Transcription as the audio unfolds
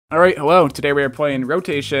Alright, hello. Today we are playing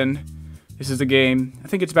Rotation. This is a game. I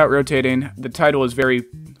think it's about rotating. The title is very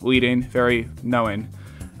leading, very knowing.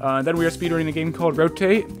 Then we are speedrunning a game called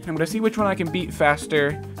Rotate. I'm going to see which one I can beat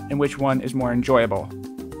faster and which one is more enjoyable.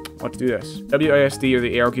 Let's do this. WASD or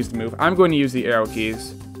the arrow keys to move. I'm going to use the arrow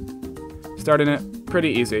keys. Starting it pretty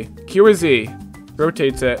easy. Q or Z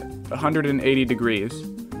rotates it 180 degrees.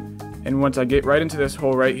 And once I get right into this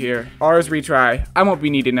hole right here, R is retry. I won't be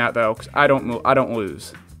needing that though, because I don't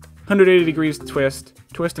lose. 180 degrees twist,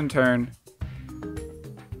 twist and turn.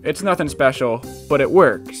 It's nothing special, but it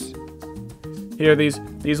works. Here are these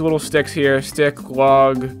little sticks here. Stick,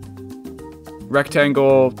 log,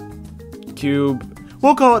 rectangle, cube.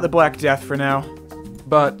 We'll call it the Black Death for now.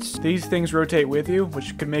 But these things rotate with you,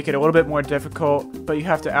 which could make it a little bit more difficult, but you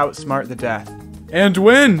have to outsmart the death. And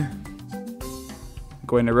win! I'm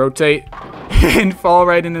going to rotate and fall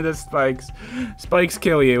right into the spikes. Spikes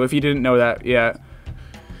kill you if you didn't know that yet.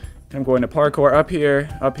 I'm going to parkour up here,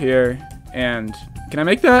 and can I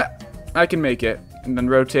make that? I can make it. And then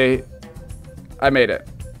rotate. I made it.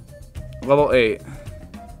 Level 8.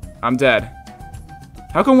 I'm dead.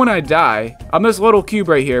 How come when I die, I'm this little cube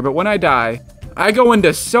right here, but when I die, I go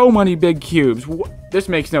into so many big cubes. This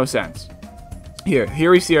makes no sense. Here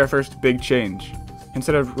we see our first big change.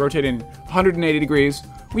 Instead of rotating 180 degrees,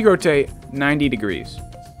 we rotate 90 degrees.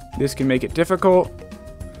 This can make it difficult,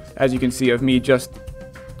 as you can see of me just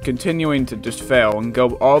continuing to just fail and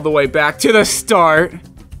go all the way back to the start.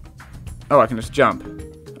 Oh, I can just jump.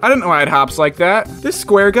 I didn't know I had hops like that. This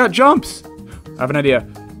square got jumps. I have an idea.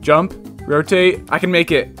 Jump, rotate, I can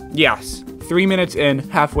make it. Yes. 3 minutes in,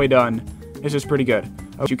 halfway done. This is pretty good.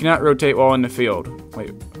 Oh, you cannot rotate while in the field. Wait,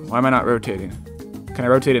 why am I not rotating? Can I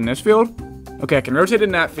rotate in this field? Okay, I can rotate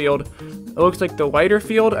in that field. It looks like the lighter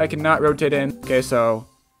field I cannot rotate in. Okay, so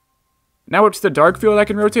now it's the dark field I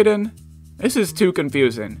can rotate in. This is too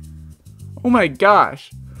confusing. Oh my gosh.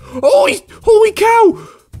 Holy cow!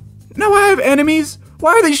 Now I have enemies?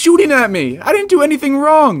 Why are they shooting at me? I didn't do anything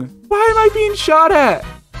wrong. Why am I being shot at?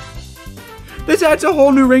 This adds a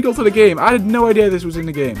whole new wrinkle to the game. I had no idea this was in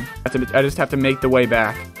the game. I just have to make the way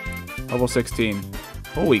back. Level 16.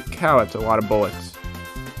 Holy cow, that's a lot of bullets.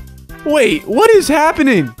 Wait, what is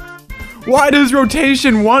happening? Why does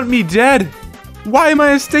rotation want me dead? Why am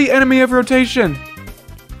I a state enemy of rotation?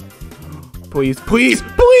 Please, please,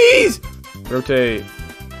 please! Rotate.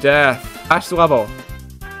 Death. Last level.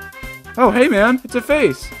 Oh, hey man, it's a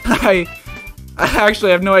face. I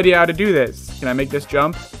actually have no idea how to do this. Can I make this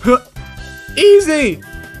jump? Easy!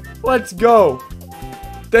 Let's go.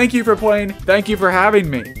 Thank you for playing. Thank you for having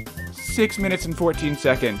me. 6 minutes and 14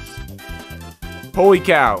 seconds. Holy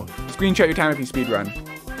cow. Screenshot your time if you speedrun.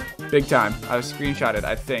 Big time. I was screenshotted,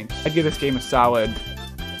 I think. I'd give this game a solid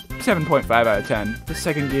 7.5 out of 10. The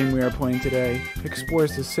second game we are playing today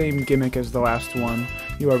explores the same gimmick as the last one.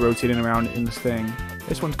 You are rotating around in this thing.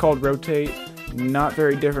 This one's called Rotate. Not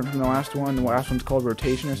very different from the last one. The last one's called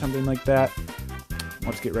Rotation or something like that.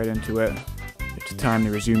 Let's get right into it. It's time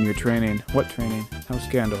to resume your training. What training? How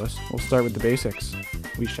scandalous. We'll start with the basics.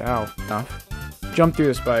 We shall. Enough. Jump through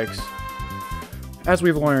the spikes. As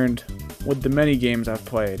we've learned with the many games I've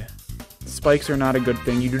played, spikes are not a good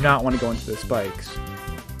thing. You do not want to go into the spikes.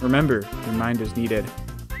 Remember, your mind is needed.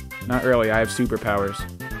 Not really, I have superpowers.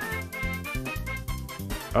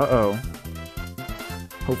 Uh-oh.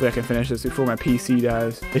 Hopefully I can finish this before my PC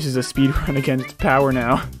dies. This is a speedrun against power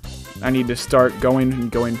now. I need to start going and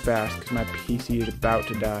going fast because my PC is about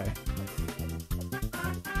to die.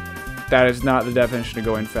 That is not the definition of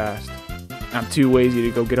going fast. I'm too lazy to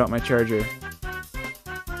go get out my charger.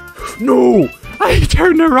 No! I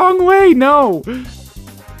turned the wrong way! No!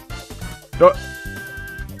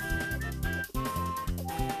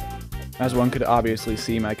 As one could obviously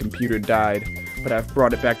see, my computer died, but I've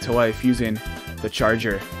brought it back to life using the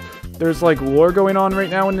charger. There's like lore going on right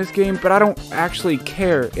now in this game, but I don't actually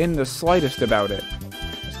care in the slightest about it.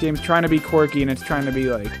 This game's trying to be quirky and it's trying to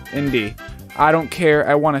be like indie. I don't care.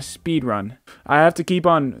 I want a speedrun. I have to keep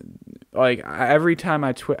on like every time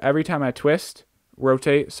I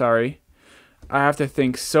rotate, sorry. I have to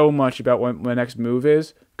think so much about what my next move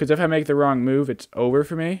is, because if I make the wrong move, it's over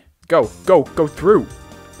for me. Go through.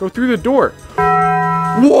 Go through the door.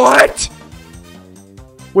 What?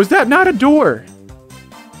 Was that not a door?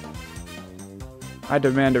 I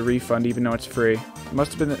demand a refund even though it's free. It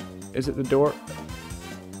must have been is it the door?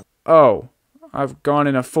 Oh, I've gone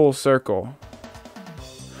in a full circle.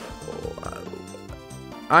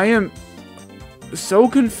 I am so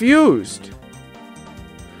confused.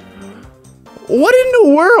 What in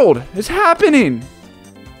the world is happening?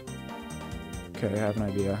 Okay, I have an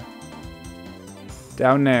idea.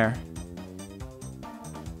 Down there.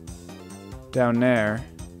 down there.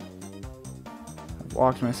 I've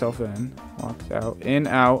walked myself in, walked out, in,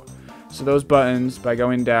 out. So those buttons, by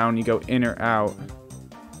going down, you go in or out.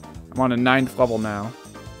 I'm on a 9th level now.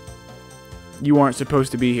 You aren't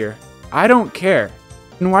supposed to be here. I don't care.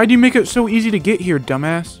 And why do you make it so easy to get here,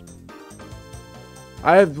 dumbass?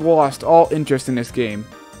 I have lost all interest in this game.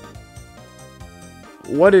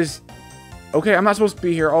 What is... Okay, I'm not supposed to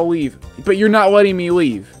be here. I'll leave. But you're not letting me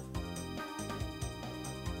leave.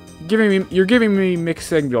 You're giving me mixed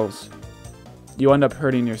signals. You end up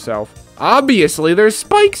hurting yourself. Obviously, there's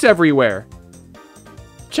spikes everywhere.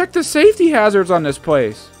 Check the safety hazards on this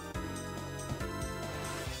place.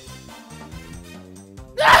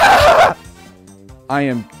 Ah! I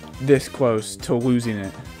am this close to losing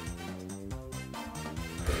it.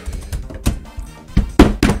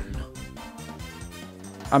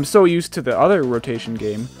 I'm so used to the other rotation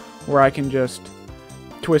game where I can just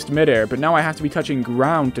twist midair, but now I have to be touching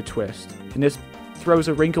ground to twist, and this throws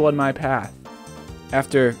a wrinkle in my path.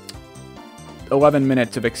 After 11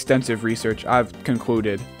 minutes of extensive research, I've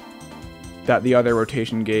concluded that the other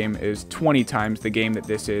rotation game is 20 times the game that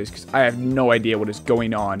this is, because I have no idea what is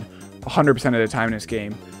going on 100% of the time in this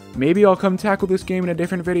game. Maybe I'll come tackle this game in a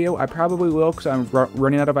different video. I probably will, because I'm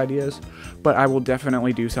running out of ideas, but I will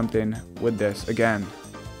definitely do something with this again.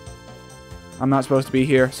 I'm not supposed to be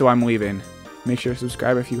here, so I'm leaving. Make sure to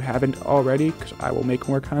subscribe if you haven't already, because I will make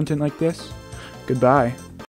more content like this. Goodbye.